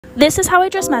This is how I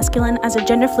dress masculine as a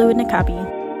gender-fluid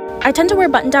niqabi. I tend to wear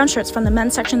button-down shirts from the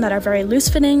men's section that are very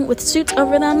loose-fitting with suits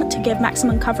over them to give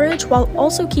maximum coverage while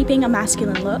also keeping a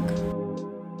masculine look.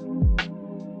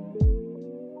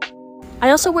 I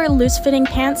also wear loose-fitting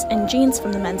pants and jeans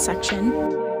from the men's section.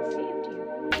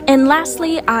 And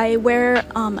lastly, I wear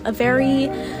a very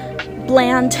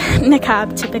bland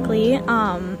niqab typically,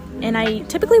 and I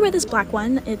typically wear this black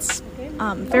one. It's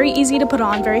very easy to put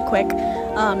on, very quick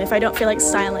if I don't feel like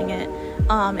styling it.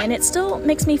 And it still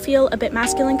makes me feel a bit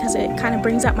masculine because it kind of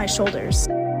brings out my shoulders.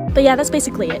 But yeah, that's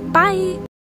basically it. Bye!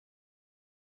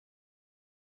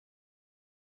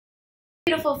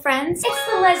 Beautiful friends, it's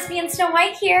the lesbian Snow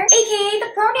White here, aka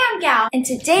the pronoun gal. And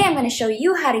today I'm going to show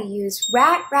you how to use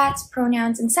rats,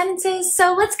 pronouns, and sentences,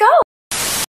 so let's go!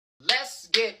 Let's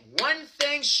get one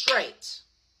thing straight.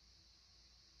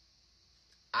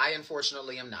 I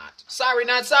unfortunately am not. Sorry,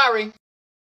 not sorry.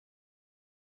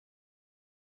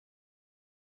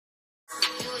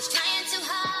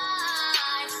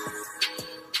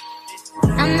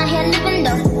 I'm not here living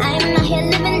though, I'm not here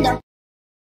living though.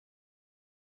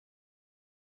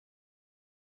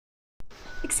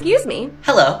 Excuse me.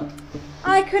 Hello.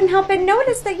 I couldn't help but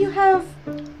notice that you have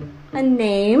a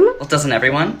name. Well, doesn't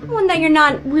everyone? One that you're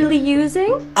not really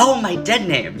using. Oh, my dead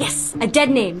name. Yes, a dead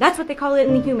name. That's what they call it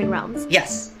in the human realms.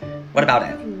 Yes. What about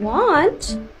it? If you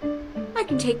want, I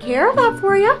can take care of that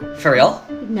for you. For real?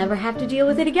 You'd never have to deal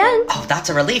with it again. Oh, that's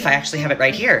a relief. I actually have it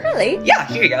right here. Really? Yeah,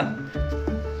 here you go.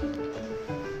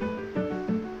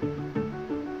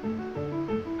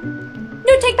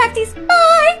 No take backsies.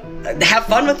 Bye! Have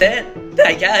fun with it,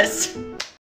 I guess.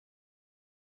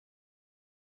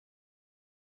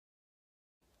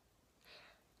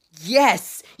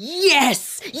 Yes!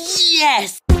 Yes!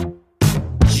 Yes!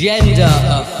 Gender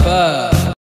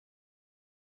affirm.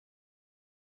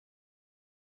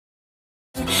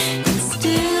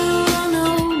 Still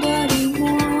nobody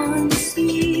wants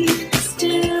me.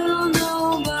 Still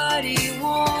nobody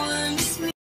wants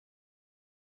me.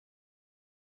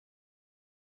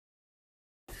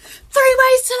 3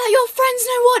 ways to let your friends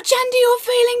know what gender you're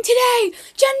feeling today!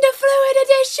 Gender fluid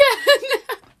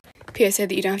edition! PSA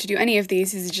that you don't have to do any of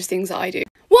these, are just things that I do.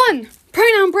 1.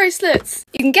 Pronoun bracelets.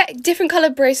 You can get different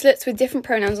coloured bracelets with different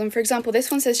pronouns on. For example, this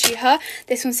one says she, her,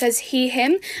 this one says he,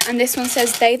 him, and this one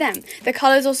says they, them. The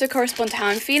colours also correspond to how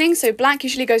I'm feeling, so black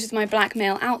usually goes with my black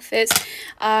male outfits.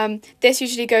 This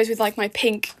usually goes with like my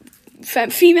pink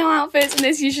female outfits, and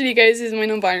this usually goes with my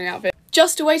non-binary outfit.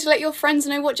 Just a way to let your friends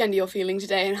know what gender you're feeling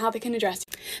today and how they can address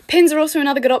you. Pins are also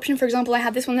another good option. For example, I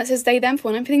have this one that says they, them for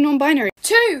when I'm feeling non-binary.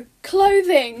 2.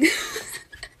 Clothing.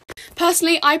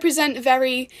 Personally, I present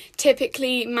very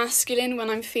typically masculine when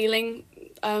I'm feeling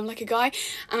like a guy,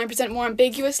 and I present more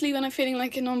ambiguously when I'm feeling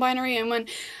like a non-binary, and when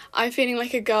I'm feeling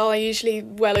like a girl, I usually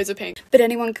wear loads of pink. But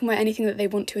anyone can wear anything that they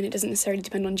want to, and it doesn't necessarily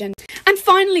depend on gender. And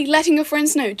finally, letting your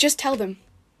friends know. Just tell them.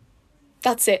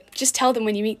 That's it. Just tell them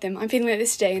when you meet them. I'm feeling like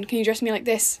this today, and can you dress me like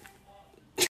this?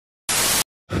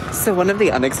 So one of the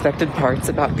unexpected parts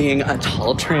about being a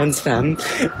tall trans femme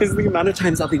is the amount of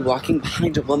times I'll be walking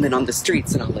behind a woman on the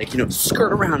streets and I'll like,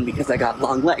 skirt around because I got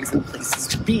long legs and places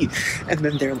to be. And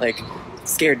then they're like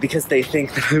scared because they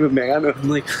think that I'm a man. And I'm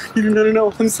like,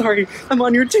 no, I'm sorry. I'm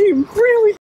on your team.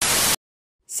 Really?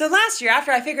 So last year,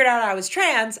 after I figured out I was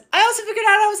trans, I also figured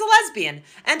out I was a lesbian.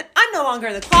 And I'm no longer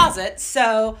in the closet,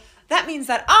 so that means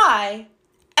that I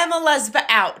am a lesba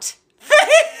out.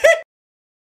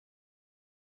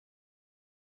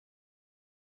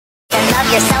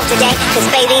 Love yourself today, cause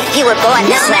baby, you were born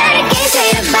this way. No matter gay,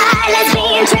 straight or bi,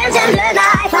 lesbian, transgender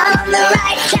life, I'm on the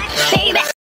right track, baby.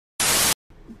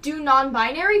 Do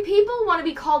non-binary people want to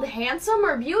be called handsome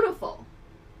or beautiful?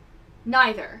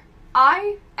 Neither.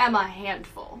 I am a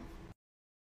handful.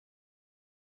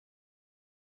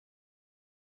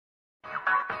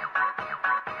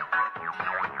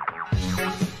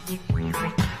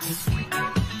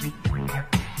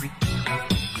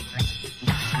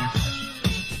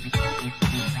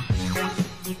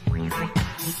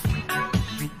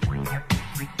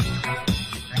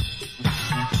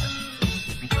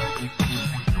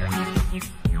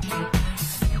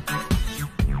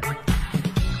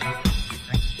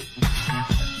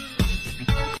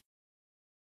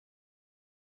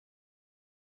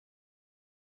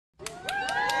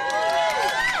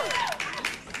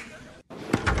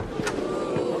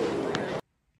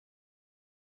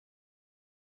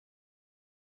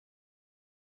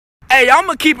 Hey,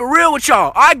 I'ma keep it real with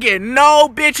y'all. I get no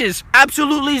bitches.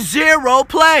 Absolutely zero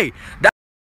play.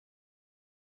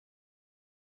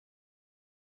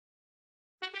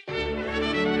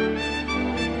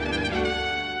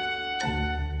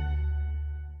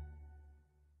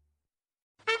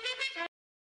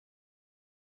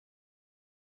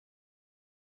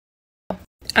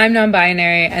 I'm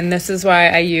non-binary, and this is why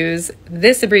I use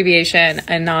this abbreviation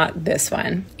and not this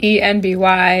one.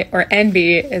 ENBY, or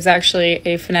NB, is actually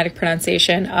a phonetic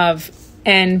pronunciation of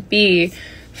NB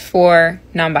for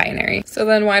non-binary. So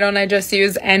then why don't I just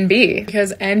use NB?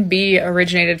 Because NB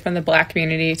originated from the Black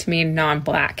community to mean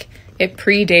non-Black. It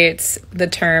predates the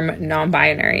term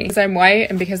non-binary. Because I'm white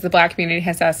and because the Black community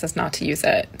has asked us not to use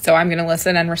it. So I'm gonna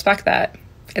listen and respect that.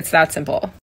 It's that simple.